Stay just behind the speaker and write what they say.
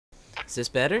Is this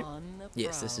better?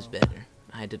 Yes, this is better.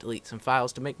 I had to delete some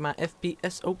files to make my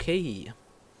FPS okay.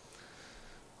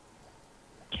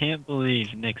 Can't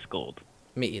believe Nick's gold.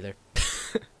 Me either.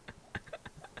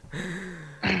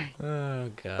 Oh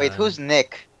god. Wait, who's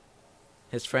Nick?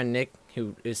 His friend Nick,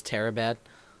 who is Terabad.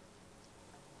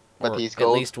 But Or he's at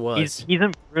gold. least was. He's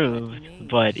improved,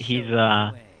 but he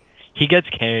gets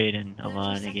carried in a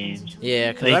lot of games.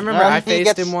 Yeah, because Like, I remember I he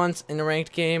faced gets- him once in a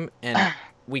ranked game, and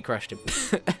we crushed him.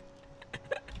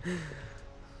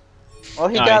 Well,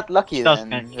 he No, got lucky Does then.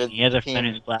 mention With he has a team- friend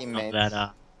who's black teammates.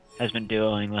 that has been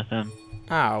duoing with him.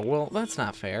 Oh, well, that's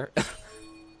not fair.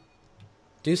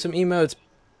 Do some emotes.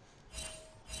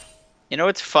 You know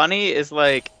what's funny is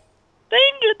like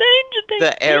Danger, danger, danger!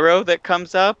 the arrow that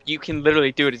comes up. You can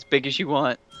literally do it as big as you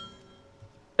want.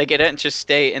 Like it doesn't just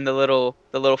stay in the little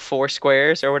 4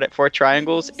 squares or what 4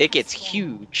 triangles. It gets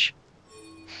huge.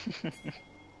 What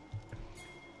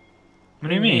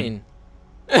do you mean?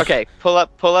 Okay, pull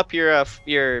up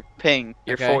your ping,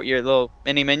 Okay. your little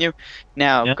mini menu.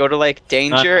 Now Yep. go to like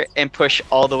danger and push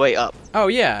all the way up. Oh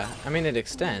yeah, I mean it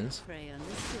extends,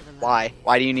 Why?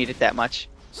 Why do you need it that much?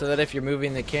 so that if you're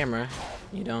moving the camera,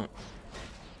 you don't.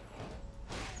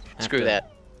 have Screw to-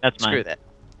 that. That's mine. Screw that.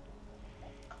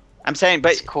 I'm saying,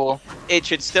 but It's cool. it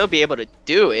should still be able to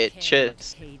do it.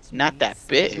 Just not that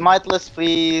big. Smiteless,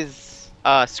 please.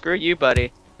 Screw you,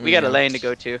 buddy. We got a Yeah. lane to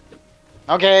go to.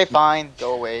 Okay, fine.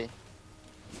 Go away.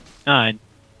 No,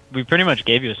 we pretty much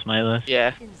gave you a smitless.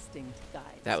 Yeah.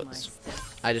 That was.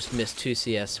 I just missed 2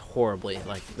 CS horribly.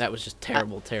 Like that was just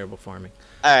terrible, terrible farming.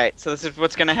 All right. So this is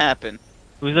what's gonna happen.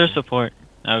 Who's their support?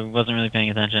 I wasn't really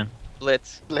paying attention.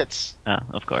 Blitz. Blitz. Oh,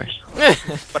 of course.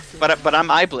 But I'm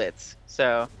iBlitz.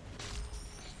 So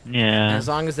Yeah. As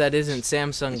long as that isn't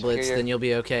Samsung Blitz, Superior. then you'll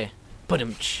be okay. But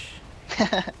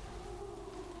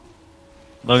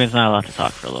Logan's not allowed to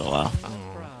talk for a little while.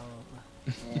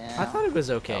 I Yeah. thought it was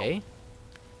okay.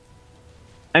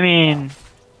 I mean,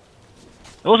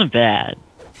 it wasn't bad.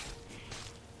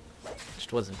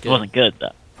 Just wasn't It good. wasn't good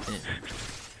though. Yeah.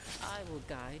 I will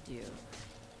guide you.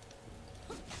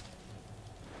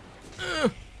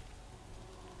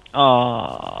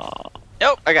 Oh,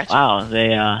 nope. I got you. wow, they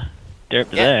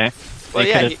derped Yeah. there. Well, They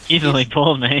yeah. could have easily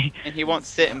pulled me. And he won't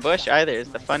sit in bush either. Is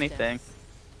the funny thing.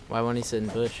 Why won't he sit in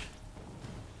bush?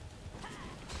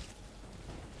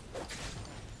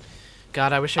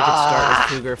 God, I wish I could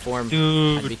start with Cougar form.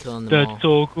 I'd be Dude, killing them all. that's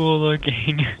so cool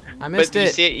looking. I But missed you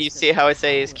it. see it. You see how I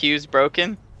say his Q's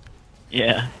broken?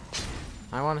 Yeah.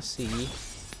 I want to see.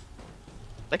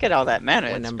 Look at all that mana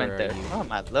What it's number spent are there. you? Oh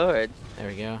my lord. There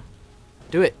we go.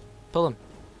 Do it. Pull him.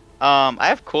 I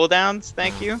have cooldowns.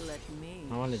 Thank Oh. you. Let me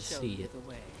I wanted to show see you it. the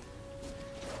way.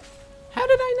 How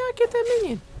did I not get that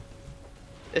minion?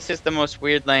 This is the most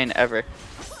weird lane ever.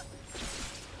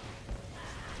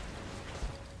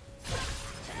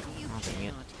 You Oh, dang it.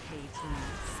 cannot hate me,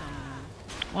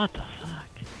 summoner. What the fuck?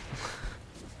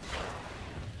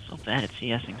 So bad at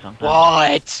CSing sometimes.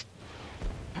 What?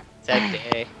 Sad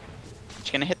day.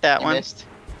 Just gonna hit that You one. missed.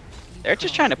 They're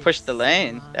just trying to push the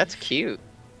lane. That's cute.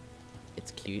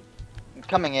 It's cute. I'm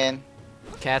coming in.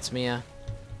 Cats, Mia.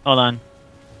 Hold on.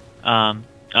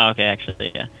 Oh, okay,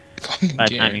 actually, yeah. By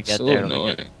the time you get so there, it'll be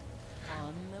annoying. good.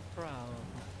 On the prowl.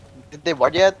 Did they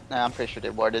ward yet? Nah, I'm pretty sure they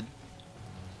warded.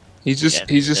 He's just Yeah,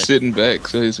 he's just that's- sitting back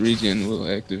so his regen will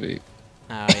activate.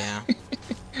 Oh yeah.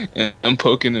 And I'm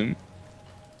poking him.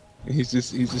 He's just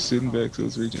sitting back so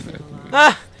his regen activates.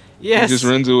 Ah, yes. He just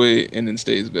runs away and then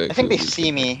stays back. I think so they his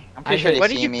see me. I'm I pretty sure hit- they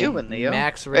What are see you me. doing, Leo?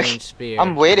 Max range spear.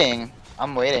 I'm waiting.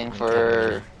 I'm waiting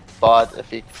for bot if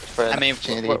he for an I mean,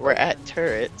 opportunity. we're at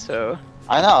turret, so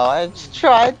I know. I just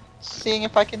tried seeing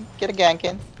if I can get a gank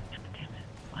in. Damn it.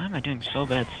 Why am I doing so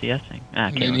bad CSing? Ah,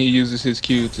 And okay. then he uses his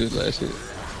Q to last hit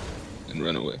and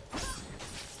run away.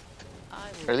 I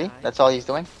will Really? guide That's all he's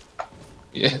doing?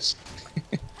 Yes.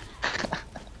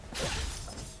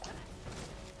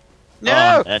 no.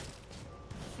 Oh, that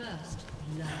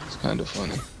It's kind of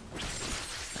funny.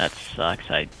 sucks.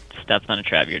 I stepped on a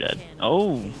trap, you're dead. Cannot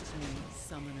Oh, hate me,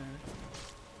 summoner.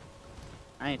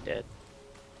 I ain't dead.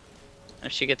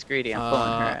 If she gets greedy, I'm pulling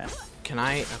her ass. Can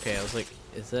I? Okay, I was like,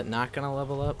 is that not gonna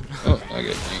level up? Oh, I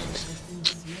got dinged.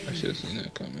 I should have seen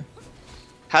that coming.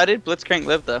 How did Blitzcrank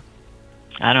live though?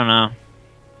 I don't know.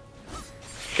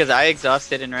 Because I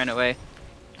exhausted and ran away.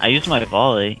 I used my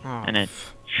volley, Oh. and it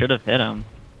should have hit him.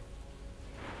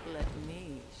 Let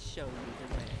me show you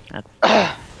the way.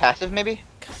 Passive maybe?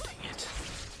 God dang it.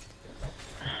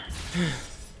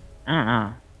 I don't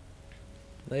know.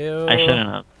 Leo. I shouldn't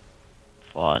have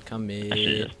fought. Come I should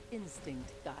in. just.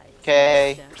 Instinct guides.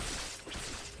 Okay.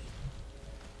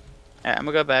 Alright, I'm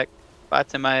gonna go back.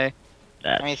 Bot's in my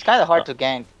I mean, it's kind of hard to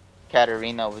gank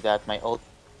Katarina without my ult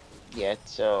yet,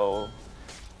 so...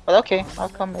 But okay, I'll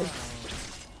come in. I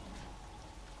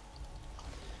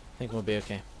think we'll be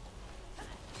okay.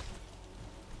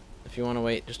 If you want to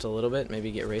wait just a little bit,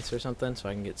 maybe get Wraiths or something, so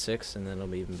I can get 6, and then it'll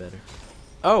be even better.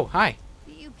 Oh, hi!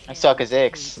 I suck as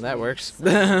X. That works.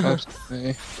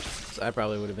 Okay. So I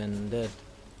probably would have been dead.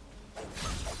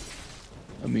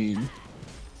 I mean,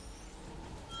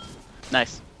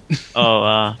 Nice.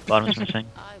 Oh, bottom's missing.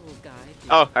 I will guide you.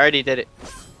 Oh, I already did it.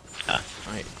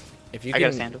 Alright. If you I got a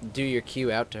can sandal. do your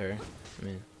Q out to her, I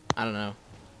mean, I don't know.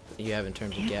 You have in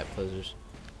terms of gap closers.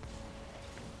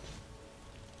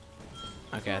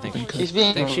 Okay, I think She's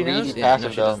being think she knows? really Yeah, no,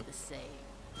 passive she though. doesn't. The same.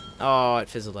 Oh, it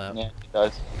fizzled out. Yeah, she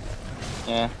does.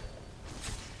 Yeah.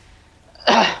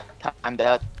 Timed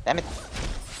out. Damn it.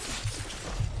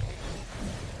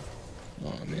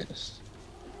 oh, I missed.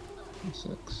 That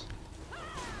sucks.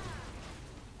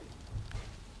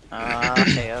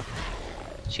 Hey,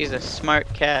 she's a smart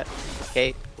cat.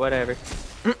 Kate, whatever.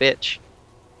 Bitch.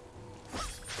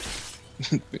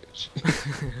 Bitch.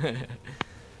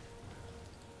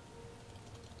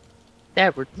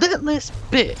 That relentless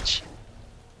bitch.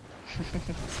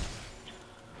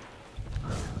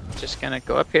 Just gonna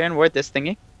go up here and ward this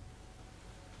thingy.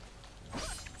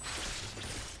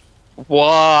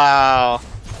 Wow.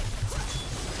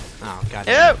 Oh, god.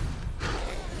 No!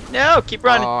 No, keep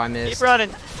running. Oh, I missed. Keep running.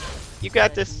 You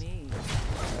got Let this.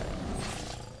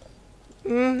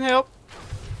 me Help.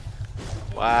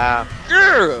 Wow.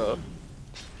 Girl.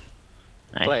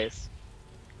 Nice. Place.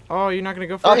 Oh, you're not gonna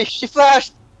go for Oh, it? she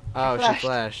flashed! Oh, she flashed.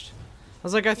 flashed. I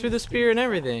was like, I threw the spear and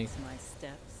everything. my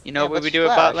steps. You know Yeah, what but we do at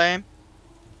bot splash. lane?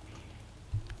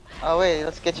 Oh wait,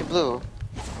 let's get you blue.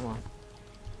 Come on.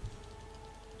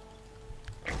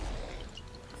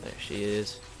 There she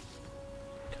is.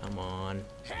 Come on.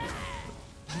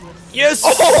 Yes!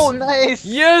 Oh, nice!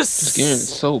 Yes! This game is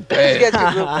so Let's get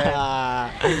bad. you blue,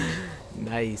 man.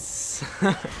 Nice.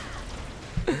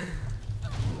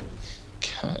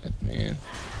 God, man.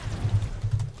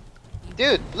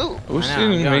 Dude, blue. I wish I they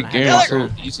know, didn't I'm make going Garen Killer!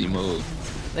 so easy mode.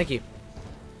 Thank you.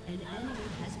 You're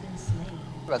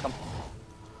welcome.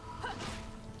 Oh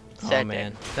Sad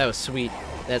man, that was sweet.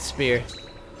 That spear.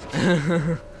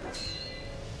 That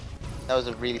was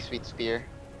a really sweet spear.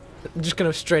 I'm just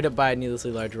gonna straight up buy a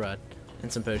needlessly large rod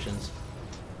and some potions.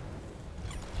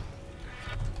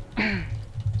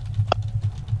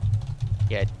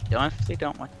 Yeah, definitely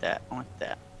don't want that. I want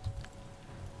that.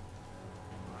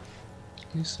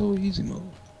 It's so easy mode.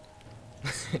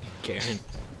 Garen.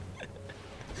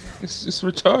 It's just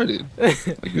retarded.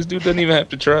 Like this dude doesn't even have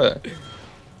to try.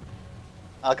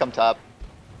 I'll come top.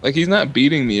 Like he's not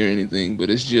beating me or anything, but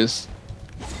it's just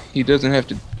he doesn't have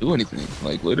to do anything.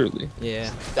 Like literally. Yeah.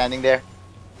 Standing there.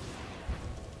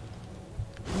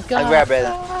 I'll grab red.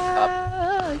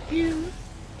 Top.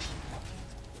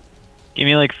 Give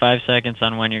me like 5 seconds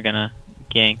on when you're gonna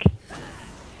gank.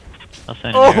 I'll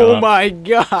send an arrow Oh up. my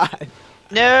god.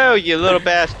 No, you little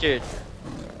bastard.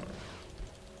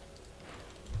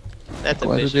 That's a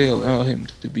Why did they vision. allow him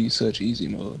to be such easy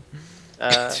mode?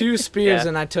 2 spears yeah.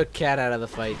 and I took Cat out of the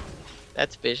fight.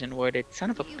 That's vision warded. Son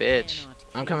of a bitch.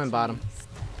 I'm coming bottom.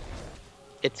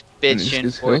 It's And it's vision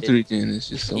just health warded. regen is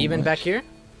just so Even much. back here?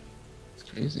 It's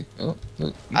crazy. Oh,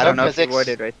 look. I don't know if you Physics.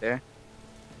 warded right there.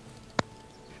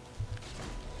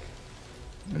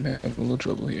 I'm having a little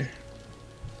trouble here.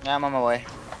 Yeah, I'm on my way.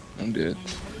 I'm dead.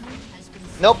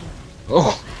 Nope.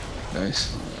 Oh,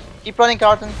 nice. Keep running,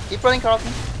 Carlton. Keep running,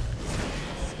 Carlton.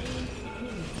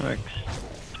 Works.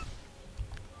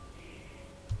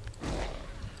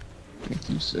 Thank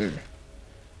you, sir.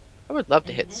 I would love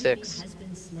to hit 6.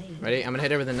 Ready? I'm gonna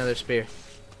hit her with another spear.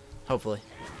 Hopefully.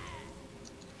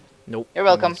 Nope. You're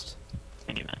welcome. missed.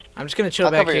 Thank you, man. I'm just gonna chill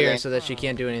I'll back cover your here lane. so that she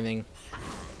can't do anything.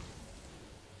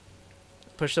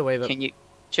 Push the wave up. Can you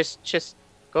just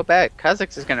go back?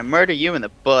 Kha'Zix is gonna murder you in the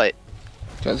butt.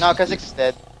 No, Kha'Zix is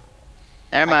dead.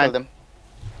 Never I killed mind. him.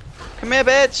 Come here,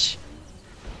 bitch.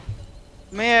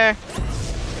 Come here.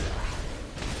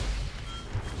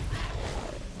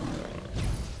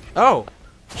 Oh!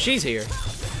 She's here.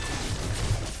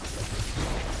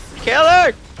 Kill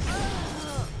her!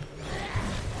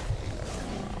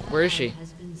 Where is she?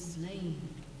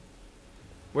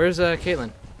 Where's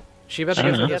Caitlyn? She about to I go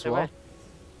don't through know. this wall.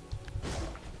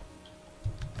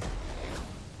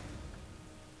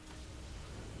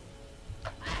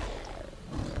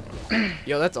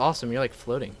 Yo, that's awesome. You're like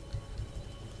floating.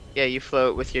 Yeah, you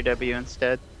float with your W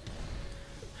instead.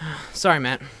 Sorry,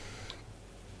 Matt.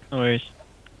 No worries.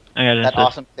 I got That it.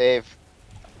 awesome save.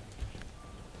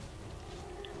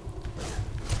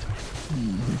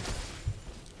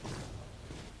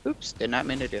 Oops, did not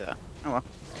mean to do that. Oh well.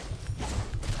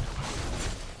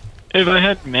 If I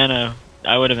had mana,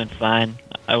 I would have been fine.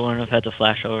 I wouldn't have had to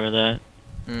flash over that.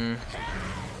 Mm,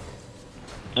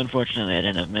 Unfortunately, I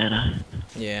didn't have mana.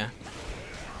 yeah.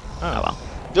 Oh well.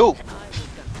 Dude,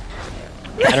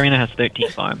 Katarina has 13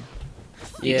 farm.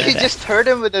 Yeah. you just hurt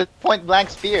him with a point blank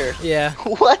spear. Yeah.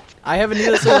 What? I have a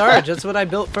needless large. That's what I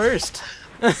built first.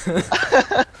 I'm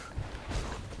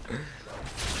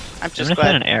I'm just gonna send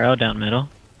glad. an arrow down middle.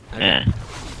 Okay. Yeah.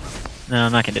 No,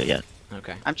 I'm not gonna do it yet.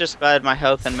 Okay. I'm just glad my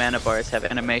health and mana bars have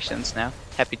animations now.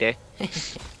 Happy day.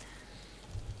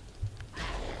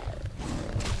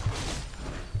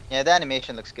 Yeah, the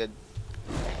animation looks good.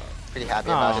 Pretty happy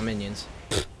about Oh, it. minions.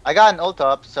 I got an ult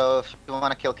up, so if you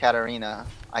want to kill Katarina,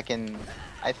 I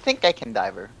think I can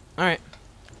dive her. Alright.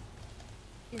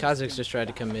 Kha'Zix just tried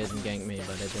to come mid and gank me,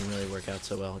 but it didn't really work out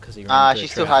so well because he ran into a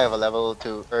She's too trap. high of a level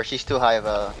to, or she's too high of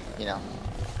a,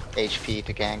 HP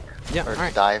to gank Yeah, or alright.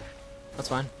 to dive. That's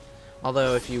fine.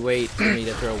 Although, if you wait for me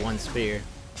to throw one spear.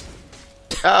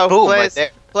 Oh, Boom, please, right there.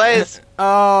 please.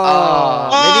 Oh!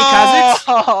 Maybe Kha'Zix?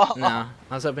 Oh! No.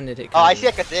 I was hoping to take Kha'Zix. Oh, I see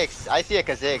a Kha'Zix. I see a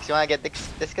Kha'Zix. You wanna get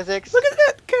this Kha'Zix? Look at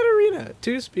that Katarina!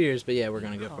 2 spears, but yeah, we're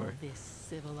gonna go Call for it. this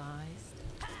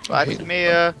civilized. Watch me,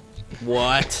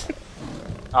 What?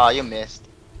 Oh, you missed.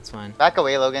 It's fine. Back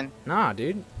away, Logan. Nah,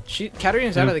 dude.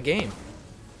 Katarina's out of the game.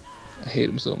 I hate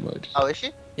him so much. Oh, is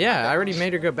she? Yeah, I already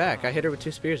made her go back. I hit her with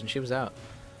 2 spears and she was out.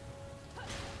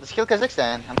 Let's kill Kha'Zix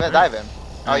then. I'm gonna dive him.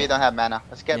 Oh, Alright. you don't have mana.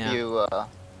 Let's get Yeah. you,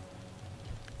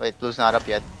 Wait, blue's not up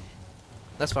yet.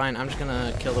 That's fine. I'm just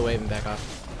gonna kill the wave and back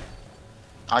off.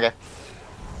 Okay.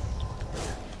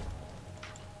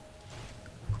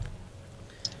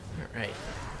 Alright.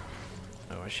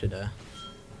 Oh, I should,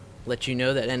 let you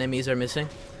know that enemies are missing.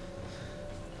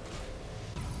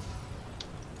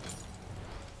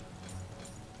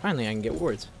 Finally, I can get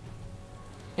wards.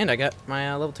 And I got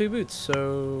my level 2 boots,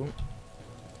 so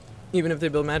even if they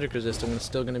build magic resist, I'm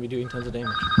still going to be doing tons of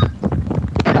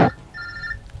damage.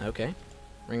 Okay.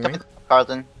 Ring ring.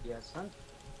 Carlton.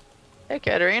 Hey,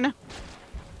 Katarina.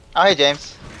 Oh, hey,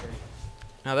 James.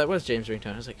 Oh, that was James'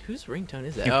 ringtone. I was like, whose ringtone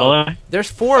is that? You Oh, follow me? there's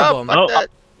 4 Oh, of fuck them.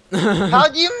 that.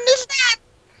 How'd you miss that?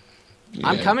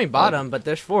 I'm Yeah, coming bottom, but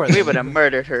there's 4 of We them. would have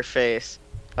murdered her face.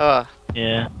 Oh,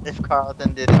 Yeah. If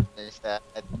Carlton didn't miss that.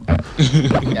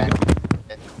 Yeah.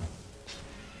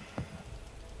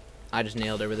 I just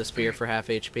nailed her with a spear for half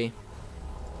HP.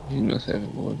 He must have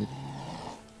it warded.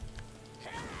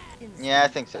 Yeah, I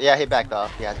think so. Yeah, he backed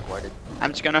off. He has warded.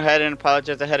 I'm just gonna go ahead and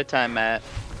apologize ahead of time, Matt.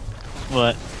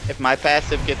 What? If my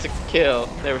passive gets a kill,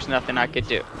 there was nothing I could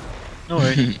do. No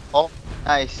worries. Oh,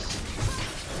 nice.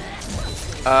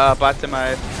 Bottom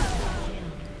my.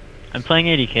 I'm playing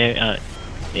 80 carries. I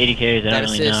That don't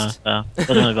really know, assist. so it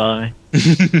doesn't really bother me.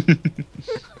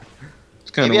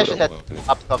 It's kind Maybe I of should what head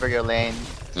up cover your lane.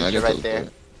 I You're got right there.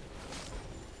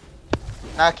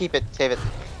 Nah, keep it. Save it.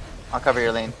 I'll cover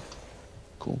your lane.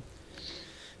 Cool.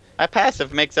 My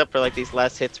passive makes up for like these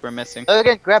last hits we're missing.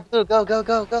 Logan, grab blue. Go, go,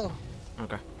 go, go.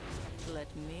 Okay. Let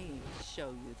me show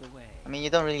you the way. I mean, you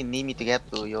don't really need me to get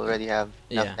blue. You already have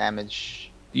enough Yeah.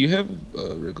 damage. Do you have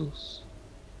wriggles?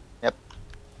 Yep.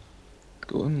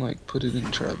 Go and like put it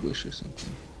in tri-bush or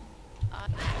something.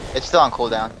 It's still on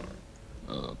cooldown.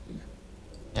 Uh,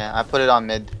 Yeah, I put it on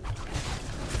mid.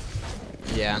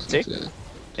 Yeah. See?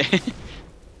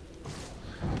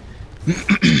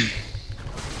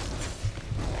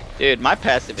 Dude, my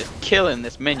passive is killing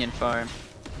this minion farm.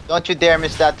 Don't you dare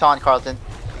miss that taunt, Carlton.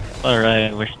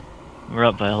 Alright, we're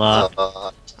up by a lot.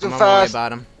 Too I'm on my way fast.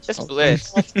 bottom. Just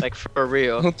blitz, like for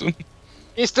real.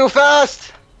 He's too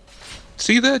fast.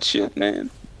 See that shit, man?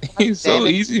 He's so Damn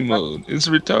it. easy mode. It's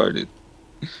retarded.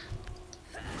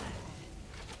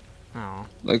 Oh.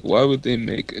 Like, why would they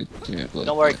make a champ like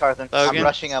Don't worry, that? Carlton. Logan? I'm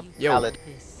rushing up Yo. mallet.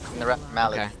 This In the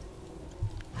mallet. Okay.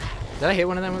 Did I hit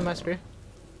one of them with my spear?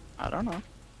 I don't know.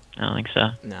 I don't think so.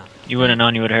 No. You wouldn't have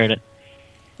known, you would have heard it.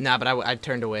 Nah, but I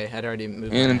turned away. I'd already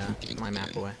moved And my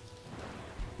map away.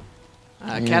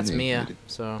 And Cat's they Mia, did it.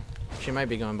 so she might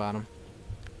be going bottom.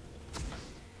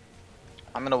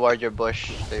 I'm gonna ward your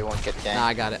bush so you won't get ganked. Nah,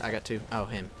 I got it. I got 2. Oh,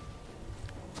 him.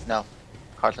 No.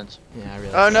 Carlton's. Yeah, I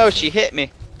realized. Oh no, that. she hit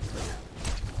me.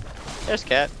 There's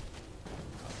Cat.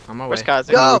 On my way. Where's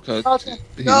Kha'Zix? Go! Because Carlton,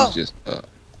 he go! was just On my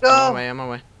Go! way. On my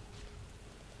way.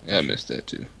 Yeah, I missed that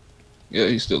too. Yeah,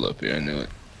 he's still up here. I knew it.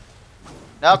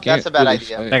 Nope, Can't that's a bad really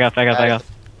idea. fight. Back off, back off, back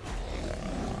off.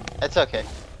 It's okay.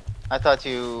 I thought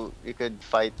you could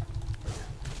fight.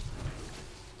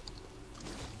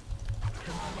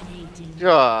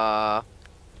 Aw.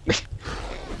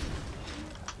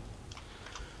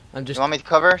 I'm You just want me to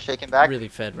cover? Shake him back? really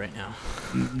fed right now.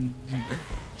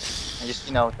 just,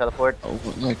 you know, teleport. Oh,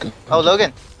 like a. Oh,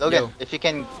 Logan, Yo. if you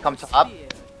can come top,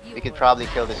 we could probably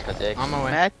kill this Kha'Zix. On my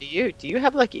way. Matt, do you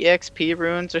have like EXP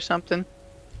runes or something?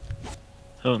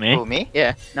 Who, me? Who, me?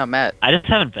 Yeah. No, Matt. I just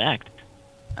haven't backed.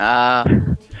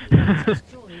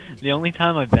 The only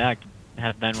time I backed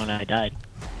have been when I died.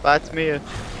 That's me.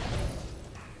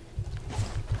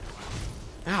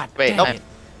 God, Wait, dang nope. it.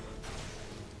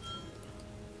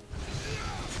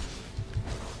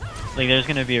 Like, there's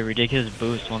gonna be a ridiculous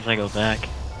boost once I go back.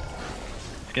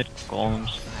 Let's get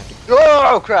golems.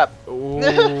 Oh, crap! Ooh.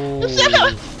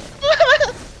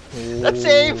 Let's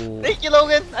save! Thank you,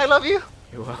 Logan! I love you!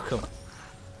 You're welcome.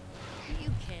 You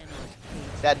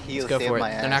cannot That heal Let's go saved for it. my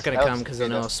ass. They're not gonna That come was because then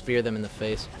good. I'll spear them in the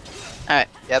face. Alright,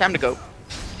 Yep. time to go.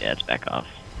 Yeah, it's back off.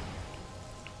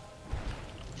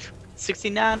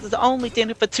 69 is the only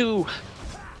dinner for two.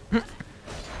 Alright,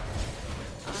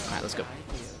 let's go.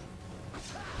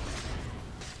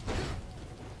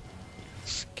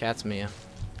 Cat's Mia.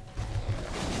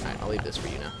 Alright, I'll leave this for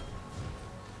you now.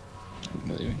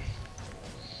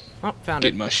 Oh, found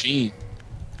Get it. machine.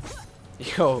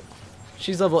 Yo,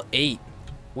 she's level 8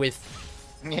 with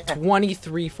Yeah.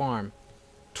 23 farm.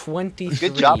 23.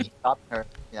 Good job stopping her,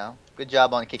 you know? Good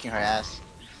job on kicking her ass.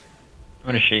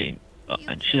 What is she?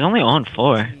 She's only on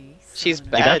 4. She's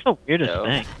Like, bad. that's the weirdest though.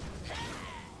 thing.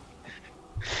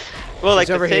 Well, like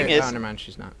She's over the thing here. is, Oh, never mind,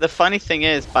 she's not. the funny thing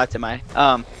is, Batamai.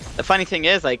 The funny thing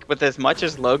is, like with as much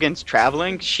as Logan's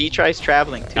traveling, she tries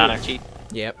traveling too. Got her. And she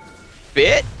Yep.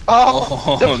 bit.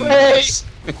 Oh, the play! nice.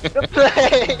 The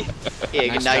play! He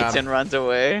Nice ignites job. and runs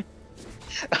away.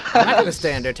 I'm not gonna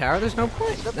stay under tower, there's no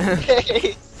point.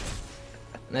 Play.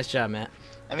 Nice job, Matt.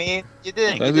 I mean, you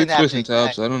didn't. I You did didn't have to pushing top,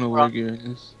 ignite so I don't know where Garen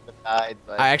is. the side,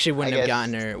 but I actually wouldn't I have guess-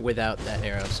 gotten her without that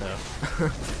arrow, so.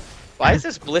 Why is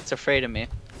this Blitz afraid of me?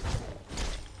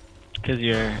 Because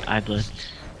you're idlet.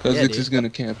 Cause Yeah, it's dude. just gonna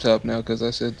camp top now, cause I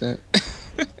said that.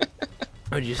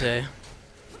 What'd you say?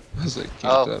 I was like,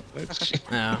 camp Oh. Oh.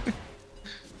 top.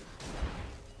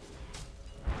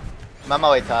 I'm on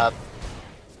my way top.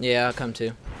 Yeah, I'll come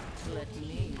too. let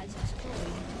me.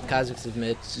 Kha'Zix is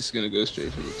mid. It's just gonna go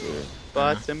straight for the door.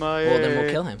 Batamai. Well, then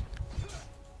we'll kill him.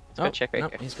 go check right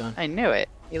nope, here. he's gone. I knew it.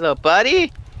 You little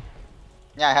buddy.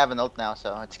 Yeah, I have an ult now,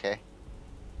 so it's okay.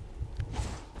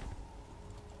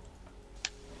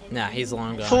 Nah, he's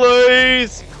long gone.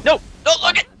 Please. No. No,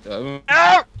 look it.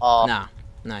 Ow! Oh,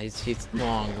 Nah, he's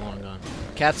long gone.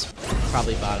 Cat's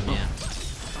probably bottom, yeah.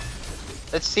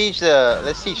 let's siege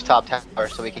top tower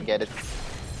so we can get it.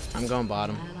 I'm going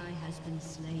bottom.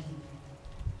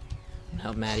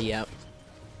 Help Maddie out.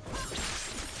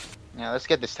 Yeah, let's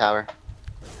get this tower.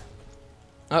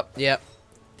 Oh, yep.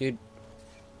 Dude,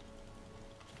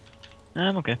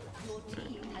 I'm okay.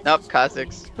 Nope,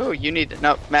 Kha'Zix. Oh, you need to.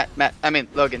 Nope, Matt. I mean,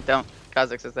 Logan, don't.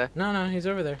 Kha'Zix is there. no, he's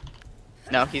over there.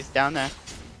 No, he's down there.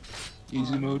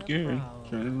 Easy mode Garen.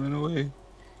 Trying to run away.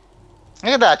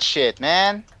 Look at that shit,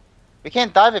 man. We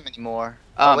can't dive him anymore.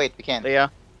 Oh wait, we can. Leo.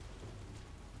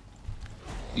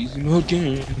 Easy mode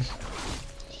Garen.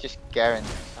 It's just Garen.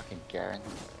 Fucking Garen.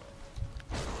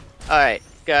 Alright,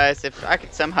 guys, if I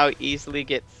could somehow easily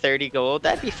get 30 gold,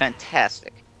 that'd be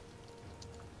fantastic.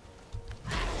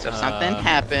 So if something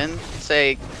happened,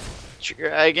 say,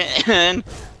 Dragon.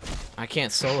 I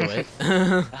can't solo it.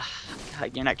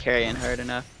 God, you're not carrying hard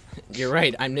enough. You're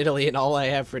right, I'm Nidalee and all I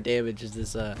have for damage is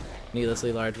this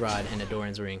needlessly large rod and a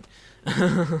Doran's ring.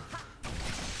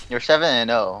 You're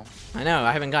 7-0. I know,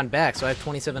 I haven't gone back, so I have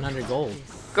 2,700 gold.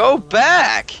 Go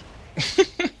back!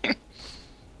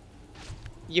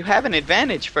 You have an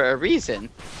advantage for a reason.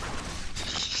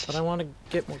 But I want to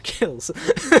get more kills.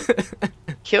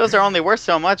 Kills are only worth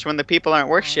so much when the people aren't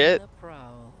worth shit. On the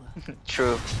prowl.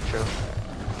 True.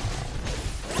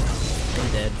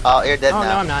 I'm dead. Oh, you're dead Oh,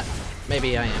 now. no, I'm not.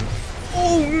 Maybe I am.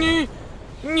 Oh, nyeh!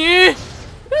 Nyeh!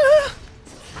 Ah!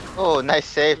 Oh, nice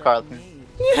save, Carlton.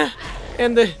 Yeah.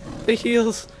 And the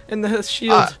heals and the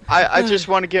shield. I just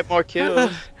want to get more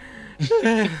kills.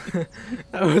 That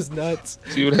was nuts.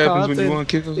 See what happens when you Carlton, want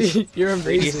kills? You're You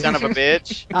amazing. son of a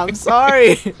bitch. I'm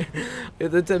sorry.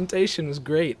 The temptation was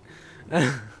great.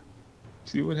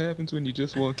 See what happens when you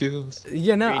just want kills?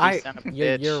 You know, Greedy son of a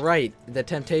bitch. you're right. The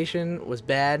temptation was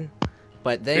bad,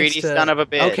 but thanks Greedy to son of a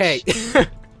bitch. Okay.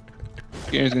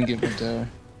 Garen's gonna get my tower.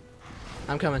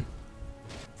 I'm coming.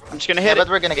 I'm just gonna Yeah, hit but it.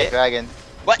 we're gonna get dragon.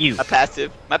 What? You. My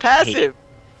passive. My passive.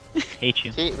 Hate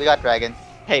you. See, we got dragon.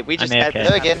 Hey, we just I'm had AFK. this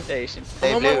Go again. conversation.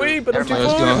 They on my blew. way, but I'm Never too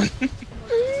mind. Oh, it's gone.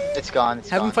 It's gone. It's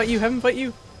Have him gone. fight you. Have him fight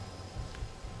you.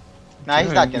 Nah,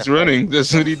 he's not gonna. He's running.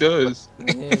 That's what he does.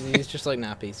 He's just like,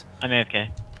 nah, peace. I'm AFK.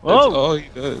 That's Whoa! all he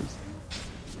does.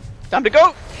 Time to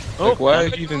go. Like, why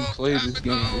even play this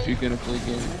game if you're gonna play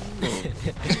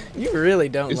game? You really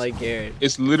don't It's- like Garrett.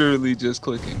 It's literally just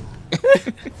clicking.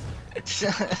 It's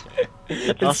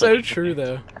also so true. true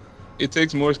though. It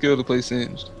takes more skill to play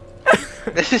Singed.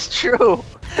 This is true.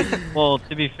 Well,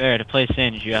 to be fair, to play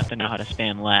Singe, you have to know how to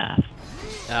spam laugh.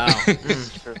 Oh. This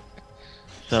is true.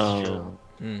 So,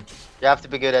 Mm. You have to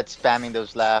be good at spamming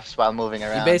those laughs while moving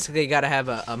around. You basically gotta have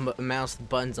a mouse with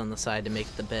buttons on the side to make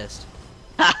it the best.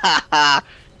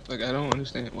 Like, I don't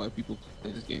understand why people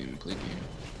play this game and play game.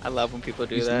 I love when people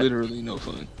do He's that. literally no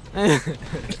fun. Alright,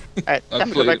 I've time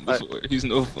to go played back. him before. He's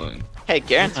no fun. Hey,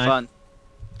 Garen's Nice. fun.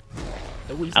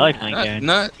 I like playing Garen.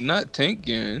 Not Tank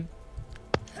Garen.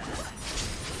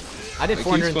 I did Like, he's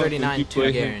fun when 439 you to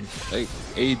play Garen. him, like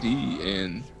AD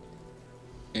and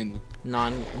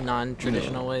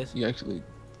Non-traditional ways. You actually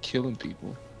killing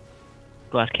people.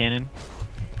 Glass cannon.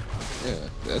 Yeah,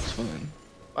 that's fun.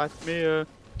 Watch me,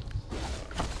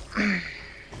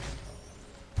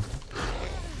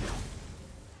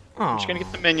 I'm just gonna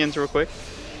get the minions real quick.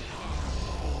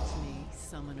 It's me,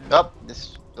 summoner. Oh,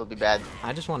 this will be bad.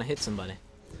 I just want to hit somebody.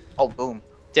 Oh, boom.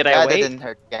 Did I That wait? didn't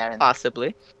hurt Garen.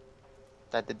 Possibly.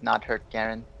 That did not hurt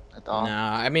Garen at all. No,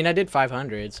 I mean I did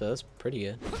 500, so that's pretty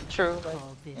good. True, but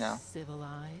Call this know.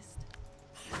 civilized.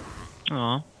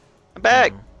 Aw. I'm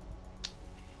back.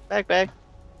 Oh. Back.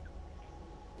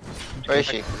 where is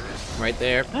she? Right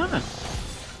there. Ah.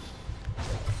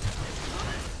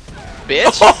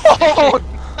 Bitch.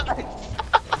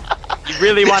 You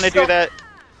really want to do that?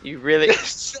 You really?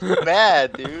 so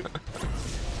bad, dude.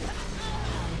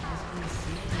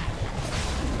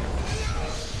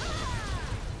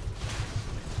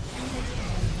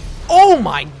 Oh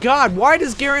my god, why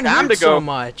does Garen Time hurt to go. so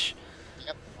much?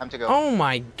 Yep, time to go. Oh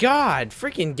my god,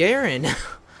 freaking Garen.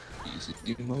 Easy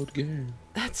game mode Garen.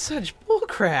 That's such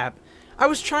bullcrap. I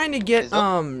was trying to get Is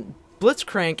that-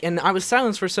 Blitzcrank and I was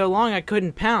silenced for so long I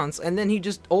couldn't pounce, and then he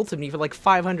just ulted me for like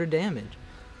 500 damage.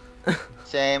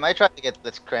 Same. I tried to get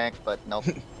Blitzcrank, but nope.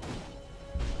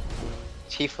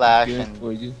 He flash Garen and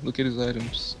for you. Look at his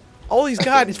items. All he's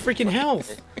got is freaking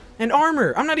health and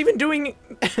armor. I'm not even doing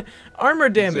armor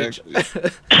damage.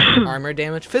 Exactly. Armor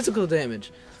damage, physical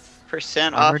damage.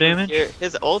 Percent Armor off. damage?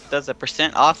 His ult does a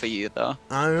percent off of you though.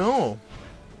 I know.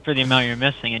 For the amount you're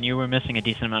missing, and you were missing a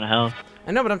decent amount of health.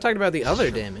 I know, but I'm talking about the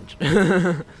other damage.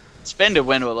 Spend to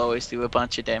win will always do a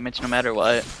bunch of damage no matter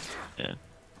what.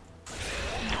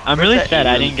 I'm really that sad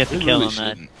I Really- didn't get the it kill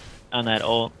really on that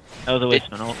ult. That was a waste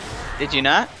of an ult. Did you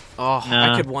not? Oh,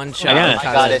 Nah. I could one shot I got it.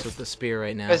 I got Kai'Sa it. with the spear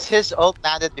right now. because his ult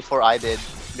landed before I did,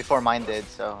 before mine did.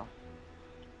 So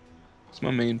It's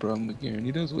my main problem with Garen.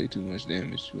 He does way too much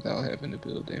damage without having to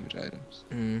build damage items.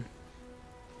 Mm.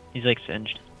 He's like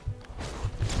singed.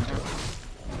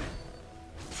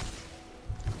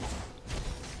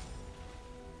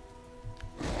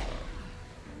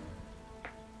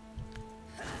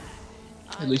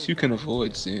 At least you can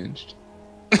avoid Singed.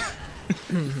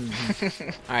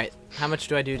 Alright, how much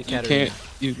do I do to You Katarina? can't.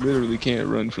 You literally can't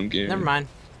run from Garen. Never mind.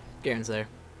 Garen's there.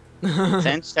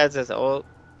 Since has his ult.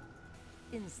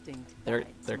 Instinct. They're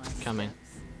guides my coming.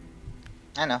 steps.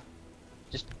 I know.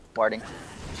 Just warding.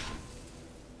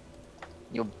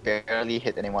 You barely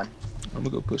hit anyone. I'm gonna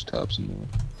go push top some more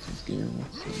since Garen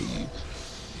wants to leave.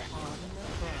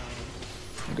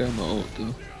 I got my ult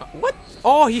though. What?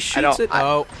 Oh, he shoots don't- it.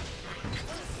 Oh.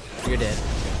 You're dead.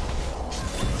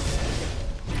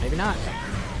 Maybe not.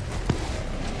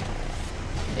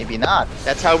 Maybe not.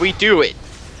 That's how we do it.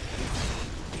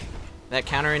 That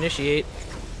counter initiate.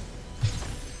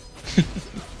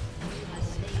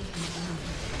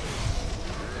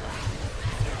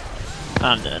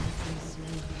 I'm dead.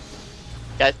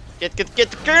 Get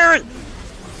the Garen!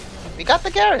 We got the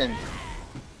Garen.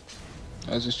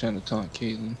 I was just trying to taunt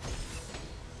Caitlyn.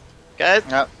 Guys,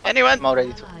 Yep. anyone? I'm all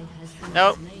ready to.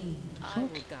 Nope. I will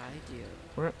guide you.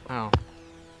 Where? Oh.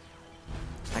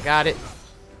 I got it.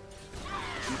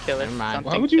 Kill it. Never mind.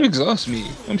 Something Why would you kill- exhaust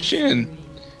me? I'm Shin.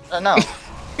 No.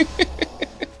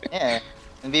 Yeah.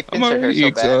 And we I'm pinched her already so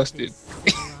bad. exhausted.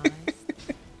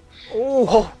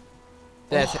 Oh.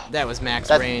 That was max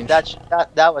range.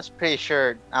 That was pretty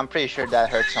sure. I'm pretty sure that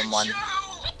hurt someone.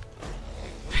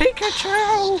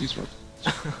 Pikachu! Excuse me.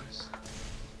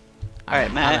 Alright,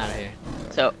 I'm Matt. out of here.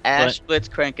 So Ash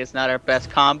Blitzcrank is not our best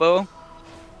combo.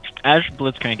 Ash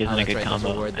Blitzcrank isn't Oh, a that's good right, there's a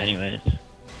combo, word there. anyways.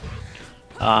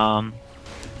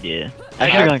 Yeah. I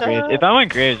should have gone Graves. If I went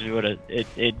Graves, we would've.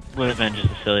 It would have been just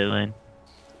a silly lane.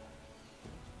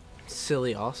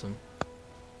 Silly awesome.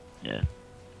 Yeah.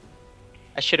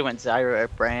 I should have went Zyra or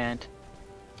Brand.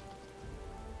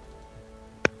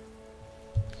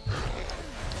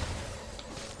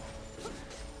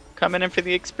 coming in for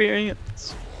the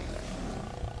experience.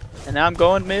 And now I'm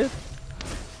going mid.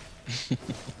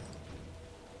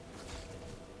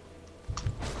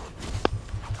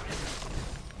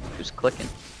 Who's clicking?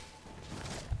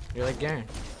 You're like Garen.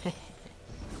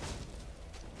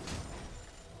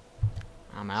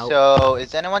 I'm out. So,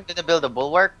 is anyone gonna build a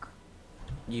bulwark?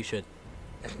 You should.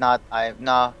 If not,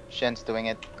 no, Shen's doing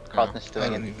it. Carlton's I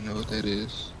doing don't it. even know what that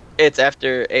is. It's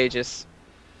after Aegis.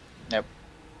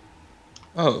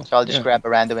 Oh. So I'll just yeah. grab a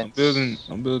random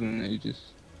I'm building Aegis.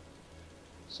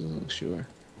 So sure.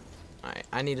 Alright,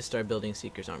 I need to start building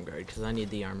Seeker's Arm Guard because I need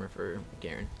the armor for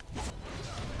Garen.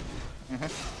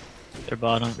 Their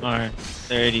bottom, or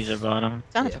their 80s are bottom.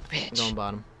 Son Yeah, of a I'm bitch. going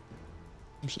bottom.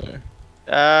 I'm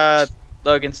sorry.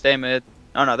 Logan, stay mid.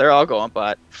 Oh no, they're all going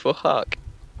bot. Fuck.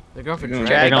 They're going for They're They're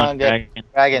dragon. going Dragon. dragon.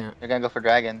 Dragon. Yeah. You're gonna go for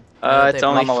dragon. Yeah, It's they-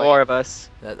 only I'm on my 4 of us.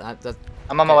 That,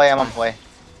 I'm on my Okay, way. it's I'm on fine. my way.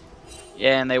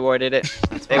 Yeah, and they warded it.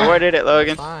 They fine. warded it,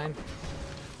 Logan. fine.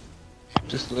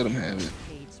 Just let him have it.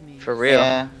 Page me. For real.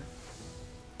 Yeah.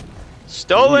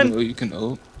 Stolen. You know you can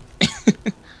ult.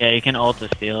 Yeah, you can ult to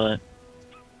steal it.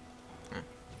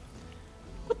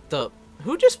 What the?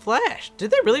 Who just flashed? Did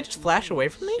they really just flash away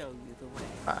from me? Show you the way.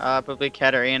 Probably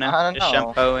Katarina. I don't Just know.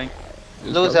 shampooing.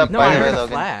 Lose up No, by I the way, heard a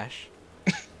Logan. flash.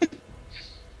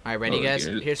 Alright, ready Oh, guys?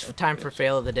 here. Here's time for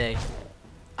fail of the day.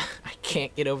 I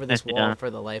can't get over this Nicely wall done. for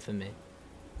the life of me.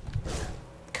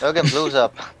 Logan blues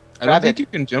up. I Grab don't think it. you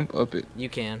can jump up it. You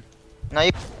can. No,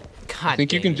 you. God I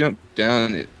think you dang can it. jump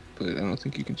down it, but I don't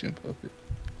think you can jump up it.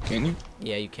 Can you?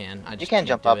 Yeah, you can. I just can can't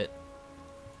jump do up. it.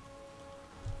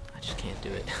 I just can't do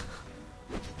it.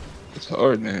 It's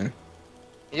hard, man.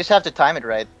 You just have to time it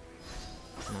right.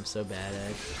 And I'm so bad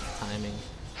at timing.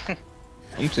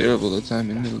 I'm terrible at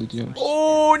timing middle jumps.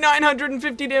 Oh,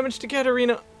 950 damage to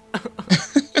Katarina.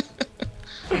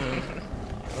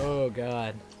 Oh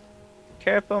god.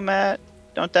 Careful, Matt.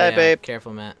 Don't die, Yeah, babe.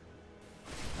 Careful, Matt.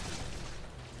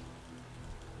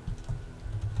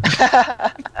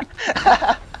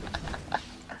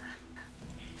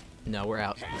 No, we're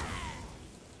out.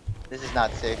 This is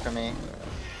not safe for me.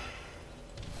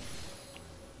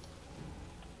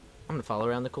 I'm gonna follow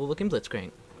around the cool looking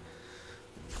Blitzcrank.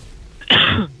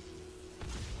 I'm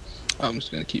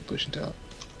just gonna keep pushing top.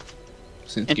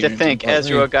 Since And to Garen's think, on bot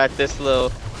Ezreal lane. got this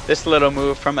little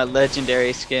move from a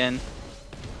legendary skin.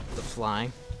 The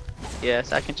flying.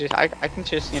 Yes, I can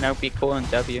just, you know, be cool and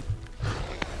W.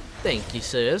 Thank you,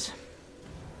 sirs.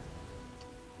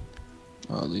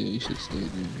 Oh, Leo, you should stay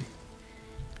there.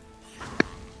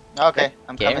 Okay,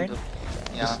 I'm Garen? coming to.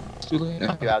 Yeah, It's too late now.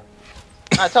 help you out.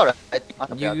 No, it's alright. I'll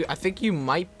help you out. I think you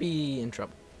might be in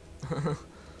trouble.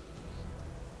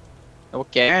 Well,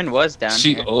 Garen was down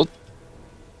She here. ult?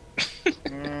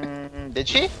 Did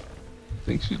she? I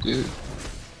think she did.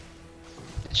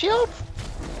 Did she ult?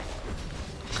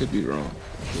 Could be wrong.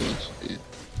 I feel like she did.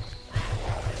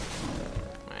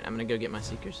 Alright, I'm gonna go get my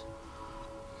Seekers.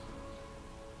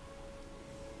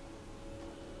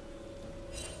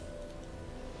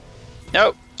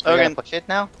 Nope. We gotta Logan, push it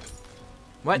now?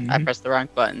 What? I Mhm. pressed the wrong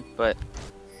button, but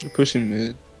We're pushing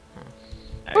mid.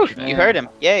 Whew, Actually, you heard him.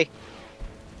 Yay.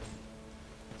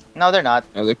 No, they're not.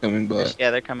 Now they're coming back.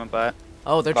 Yeah, they're coming bot.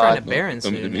 Oh, they're trying to God. Baron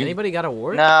Come to soon. me. Anybody got a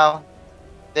ward? No.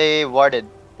 They warded.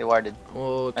 They warded.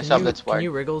 Well, I saw Blitz can ward.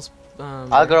 you wriggles? I'll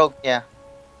Baron? go. Yeah.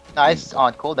 No, it's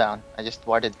on cooldown. I just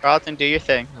warded. Carlton, do your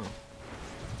thing.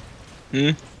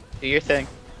 Hmm? Do your thing.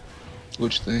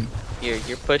 Which thing?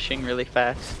 You're pushing really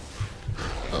fast.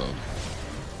 Oh.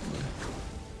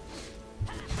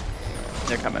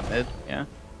 They're coming mid. Yeah.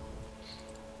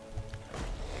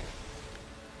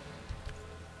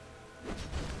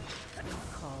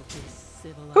 Call this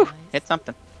civilized. Whew, hit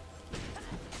something.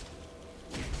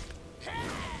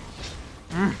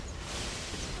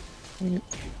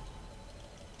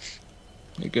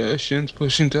 Hey guys, Shin's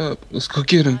pushing top. Let's go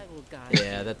get him. I will guide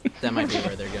Yeah, that might be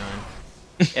where they're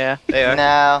going. Yeah, they are.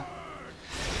 No.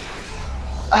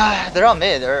 They're all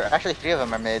mid. Or actually, 3 of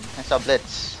them are mid. I saw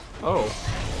Blitz. Oh.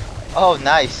 Oh,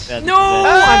 nice. That's No,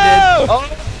 bad. I'm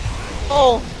dead.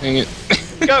 Oh. Dang it.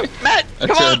 Go, Matt! I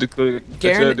Come tried on! to click. I tried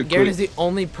Garen, to Garen click. is the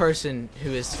only person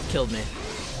who has killed me.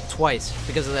 Twice,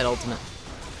 because of that ultimate.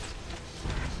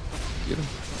 Get him.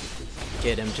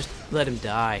 Get him, just let him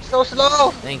die. So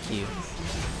slow. Thank you.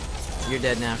 You're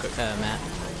dead now, Matt.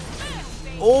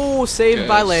 Oh, saved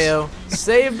by Yes. Leo.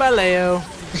 Saved by Leo.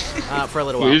 For a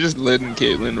little We're while. just letting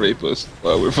Caitlyn rape us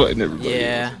while we're fighting everybody.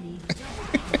 Yeah.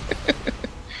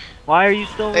 Why are you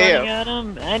still Ayo. running at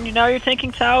him? And now you're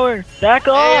taking tower. Back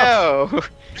off.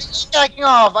 Ayo! Backing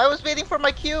off. I was waiting for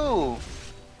my cue.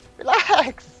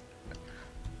 Relax.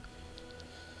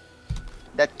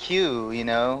 that Q, you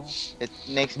know, it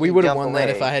makes We me would have jump won away. that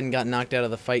if I hadn't got knocked out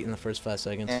of the fight in the first 5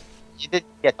 seconds. Yeah. You did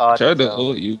get I caught. tried to so-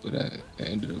 ult you, but I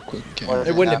ended up clicking Well, counter.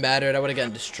 It wouldn't have mattered. I would have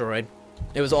gotten destroyed.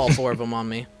 It was all 4 of them on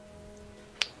me.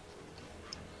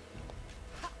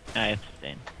 I have to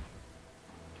stay.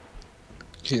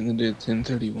 Caitlyn did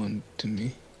 1031 to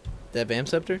me. That Vamp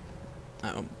Scepter?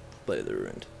 I don't play the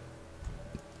ruined.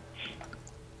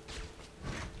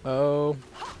 Oh.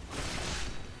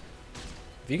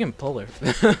 If you can pull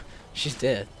her. She's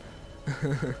dead.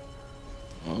 Oh,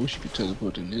 I wish you could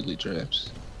teleport to Nidalee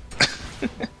traps.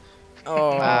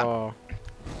 Oh.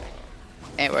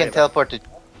 Ain't You worried can teleport to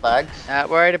flags. Not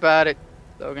worried about it,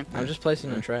 Logan. I'm just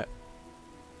placing a trap.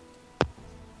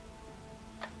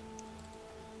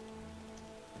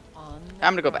 On the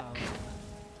I'm gonna go back.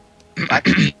 prowl.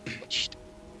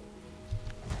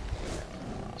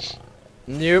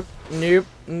 Nope, nope,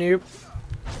 nope.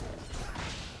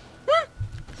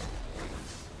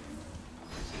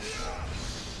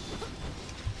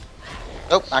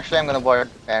 Oh, actually, I'm gonna board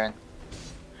Baron.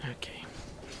 Okay.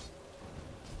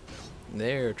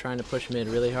 They're trying to push mid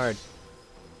really hard.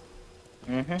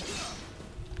 Mm-hmm.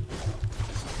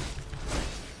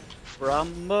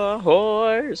 From the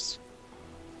horse.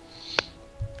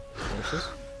 Horses?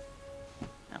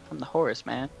 Not from the horse,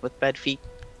 man. With bad feet.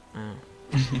 Oh.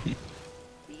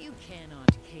 You cannot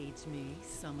cage me,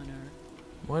 summoner.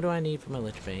 What do I need for my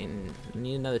Lich Bane? I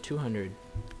need another 200.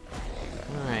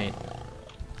 Alright.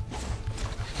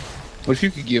 What if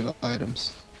you could give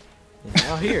items?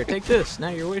 Oh, here, take this. Now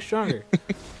you're way stronger.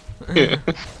 Yeah.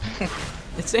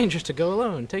 It's dangerous to go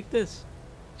alone. Take this.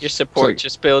 Your support like-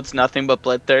 just builds nothing but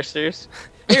bloodthirsters.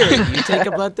 Here, you take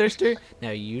a Bloodthirster.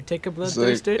 Now you take a It's like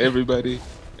Bloodthirster.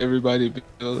 everybody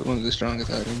build one of the strongest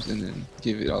items and then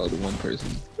give it all to one person.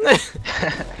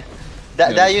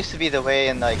 That Yeah. used to be the way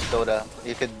in like Dota.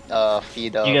 You could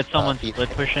feed. You get someone feed- split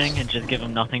pushing and just give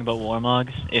him nothing but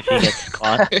warmogs if he gets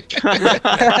caught.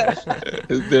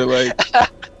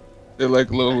 they're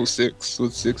like level 6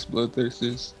 with 6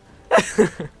 bloodthirsters.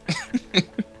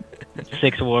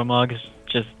 6 warmogs,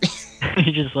 just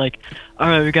he's just like,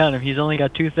 alright, we got him. He's only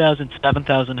got 2,000,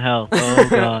 7,000 health. Oh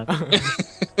god.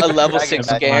 A level Dragon 6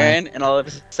 Knight. Garen, and all of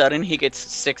a sudden he gets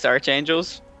 6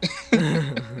 Archangels.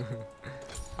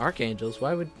 Archangels?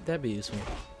 Why would that be useful?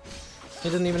 He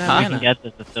doesn't even He have can mana. get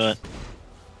this, let's do it.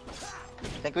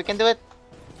 Think we can do it?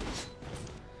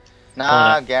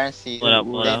 Nah, up. guarantee. Pull it up,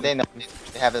 pull it up. They know.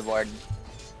 They have it warded.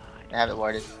 They have it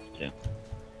warded.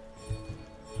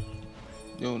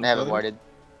 You wanna They have it fight warded. it?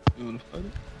 You wanna fight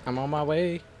it? I'm on my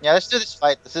way. Yeah, let's do this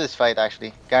fight. Let's do this fight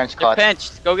actually. Garen's They're caught.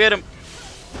 pinched. Go get him.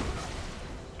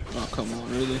 Oh, come on,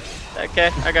 really? Okay,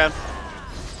 I got him.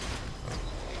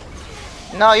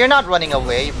 No, you're not running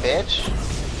away, you bitch.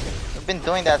 You've been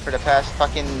doing that for the past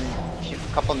fucking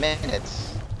couple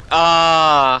minutes.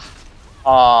 Ah.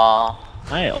 Aww.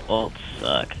 My ults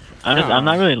suck. I'm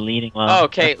not really leading well. Oh,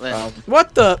 That's the Caitlyn. problem.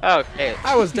 What the? Oh, Caitlyn.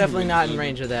 I was definitely not in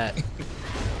range of that.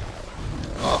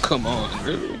 Oh, come on,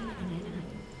 really?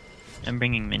 I'm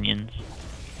bringing minions.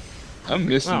 I'm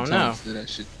missing Oh, no. times that I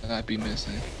should not be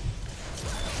missing.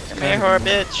 Come here, whore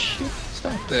bitch.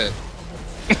 Stop that.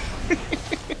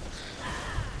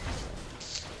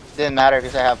 Didn't matter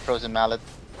because I have frozen mallet.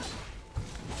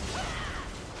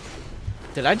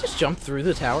 Did I just jump through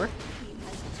the tower?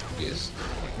 Yes.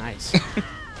 Nice.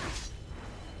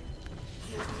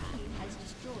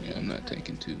 Yeah, I'm not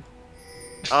taking 2.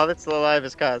 All that's still alive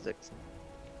is Kazakhs.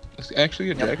 It's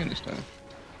actually a dragon this time.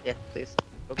 Yeah, please.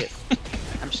 Okay.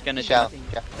 I'm just gonna Shall. do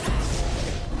Yeah.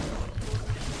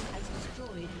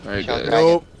 Alright, Shall guys. dragon.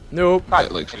 Nope. Nope.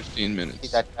 Got like 15 See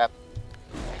minutes. that trap.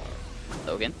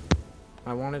 Logan.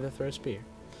 I wanted to throw a spear.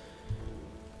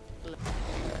 Is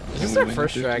Can this we our win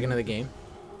first 15? dragon of the game?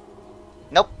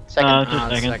 Nope. Second. Just Ah,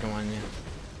 the second. second one, yeah.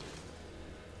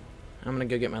 I'm gonna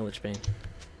go get my Lich Bane.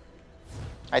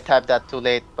 I tapped that too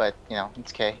late, but you know,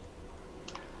 it's okay.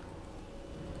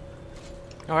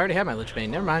 Oh, I already have my Lich Bane.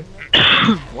 Never mind.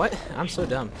 What? I'm so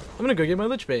dumb. I'm gonna go get my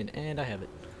Lich Bane, and I have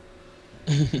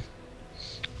it.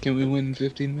 Can we win in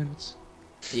 15 minutes?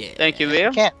 Yeah. Thank you,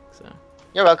 Leo. Can't. So,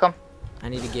 You're welcome. I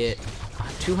need to get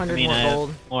 200 I mean, more I have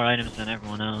gold. more items than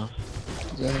everyone else.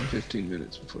 'Cause I have 15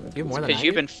 minutes before I You have more than Because I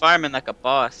you've do? been farming like a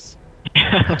boss.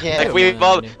 Yeah. Like Yeah, we've more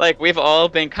all than I do. like we've all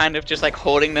been kind of just like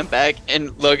holding them back,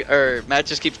 and look, or Matt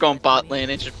just keeps going bot lane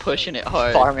and just pushing it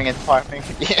hard. Farming and farming.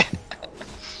 Yeah.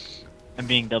 I'm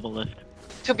being double lift.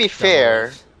 To be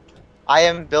fair, I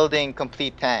am building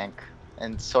complete tank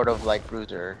and sort of like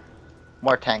bruiser.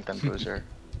 More tank than bruiser.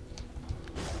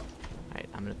 Alright,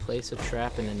 I'm gonna place a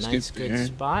trap in a Skip nice good here.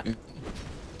 spot,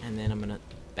 and then I'm gonna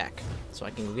back. So I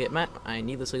can go get my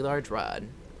needlessly large rod.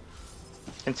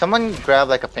 Can someone grab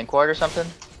like a pink ward or something?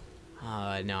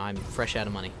 No, I'm fresh out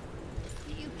of money.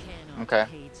 You cannot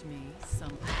Okay. cage me,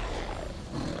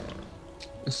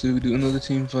 Let's see, we do another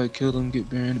team fight, kill them, get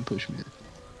Baron, and push mid.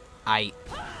 I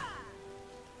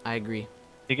agree.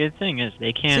 The good thing is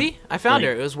they can't. See, I found like,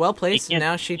 her. It was well placed, and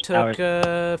can't now she tower-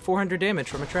 took 400 damage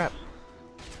from a trap.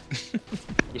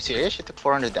 You serious? She took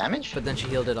 400 damage? But then she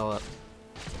healed it all up.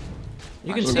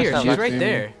 You Ah, can so see that's her. not She's bad. right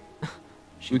there.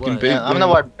 She We can was. bait- Yeah, I'm gonna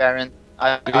ward Baron.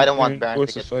 I don't want Baron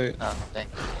Force to a get. fight. Oh, dang.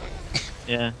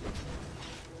 Yeah.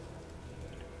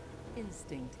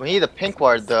 Instinct. We need a pink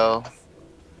ward though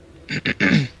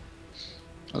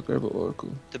I'll grab an Oracle.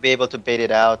 to be able to bait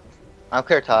it out. I'll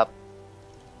clear top.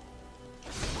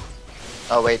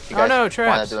 Oh wait, you Oh guys no, wanna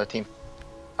traps. do a team?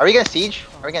 Are we gonna siege?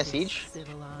 Are we gonna siege?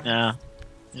 Civilized. No.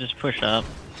 Just push up.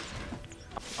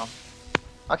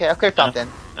 Okay, I'll clear top then.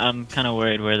 I'm kind of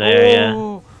worried where they are.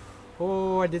 Yeah.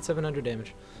 Oh, I did 700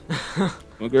 damage.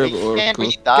 I'll grab We an can't Oracle.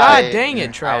 really die. God dang it,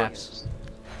 in traps.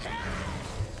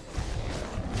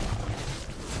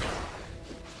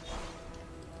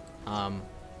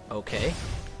 Okay.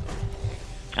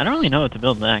 I don't really know what to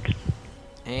build next.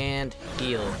 And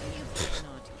heal. You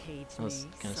cannot cage That was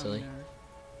me, kinda silly.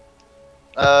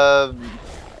 summoner.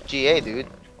 GA dude,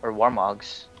 or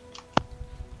Warmogs.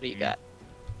 What do you got?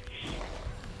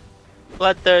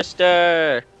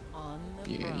 Bloodthirster! On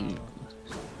the Yeah, prowl. you-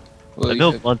 Well, I you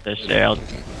built have- Bloodthirster.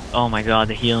 Oh my god,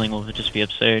 the healing will just be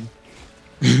absurd.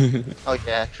 Oh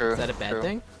yeah, true. Is that a bad true.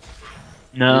 thing?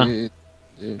 No, Yeah,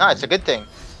 yeah. No, it's a good thing.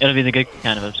 it'll be the good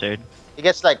kind of absurd. He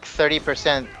gets like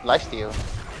 30% lifesteal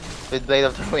with Blade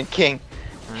of the Ruined King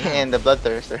and the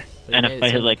Bloodthirster. But it And made if it I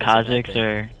hit sound like it's a bad Kha'Zix thing.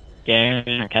 or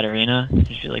Garen or Katarina,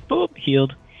 just be like, boop,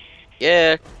 healed.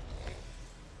 Yeah.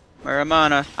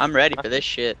 Muramana, I'm ready for this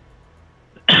shit.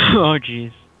 Oh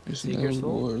jeez. There's no Seeker's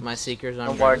full. ward. My Seeker's No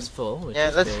arm ward. is full. Which Yeah,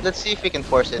 is let's good. let's see if we can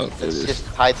force it. Oh, there Let's it is. just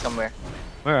hide somewhere.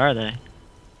 Where are they?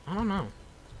 I don't know.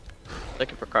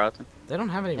 Looking for Carlton. They don't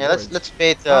have any Yeah, wards. let's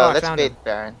bait Oh, I let's found bait him.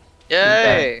 Baron.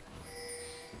 Yay!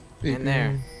 In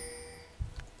there.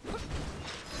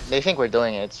 They think we're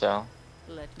doing it, so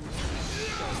Let me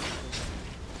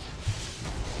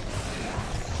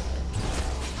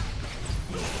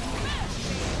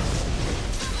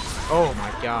Oh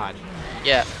my god.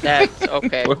 Yeah, that's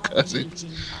okay. Poor cousins.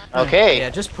 okay. Yeah,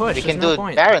 just push. we There's can no do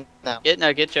point. Baron now.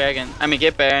 Get Dragon. I mean,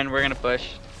 get Baron. We're gonna push.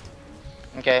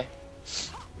 Okay.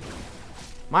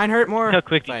 Mine hurt more. Look how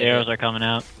quick if these I arrows did. are coming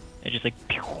out. They're just like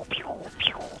pew, pew,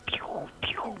 pew, pew,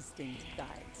 pew. instinct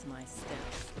guides my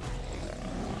steps.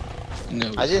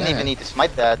 No, I didn't even need to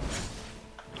smite that.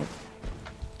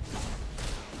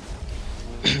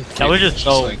 That was just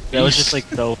so. like That was beast. just like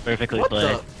so perfectly What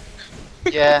played.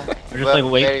 the? Yeah. We're just well,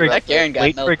 like wait very for well That Garen got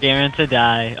wait for melted. Garen to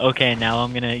die. Okay, now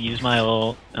I'm gonna use my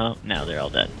ult. Oh, now they're all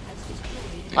dead.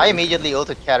 I immediately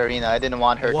ulted Katarina. I didn't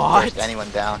want her What? to burst anyone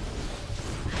down.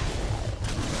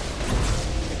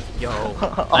 Yo.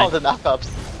 All the knockups.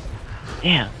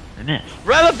 Damn, I missed.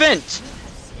 Relevant!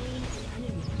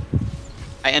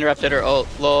 I interrupted her ult.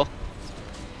 Lol.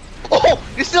 Oh,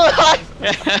 you're still alive!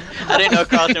 I didn't know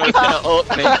Carlton was gonna ult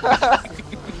me.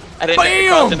 I didn't know Bam!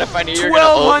 Carlton, if I knew you were gonna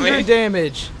ult 1200 me.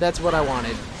 damage. That's what I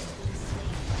wanted.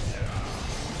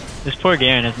 This poor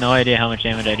Garen has no idea how much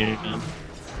damage I do to him.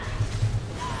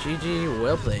 GG,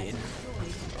 well played.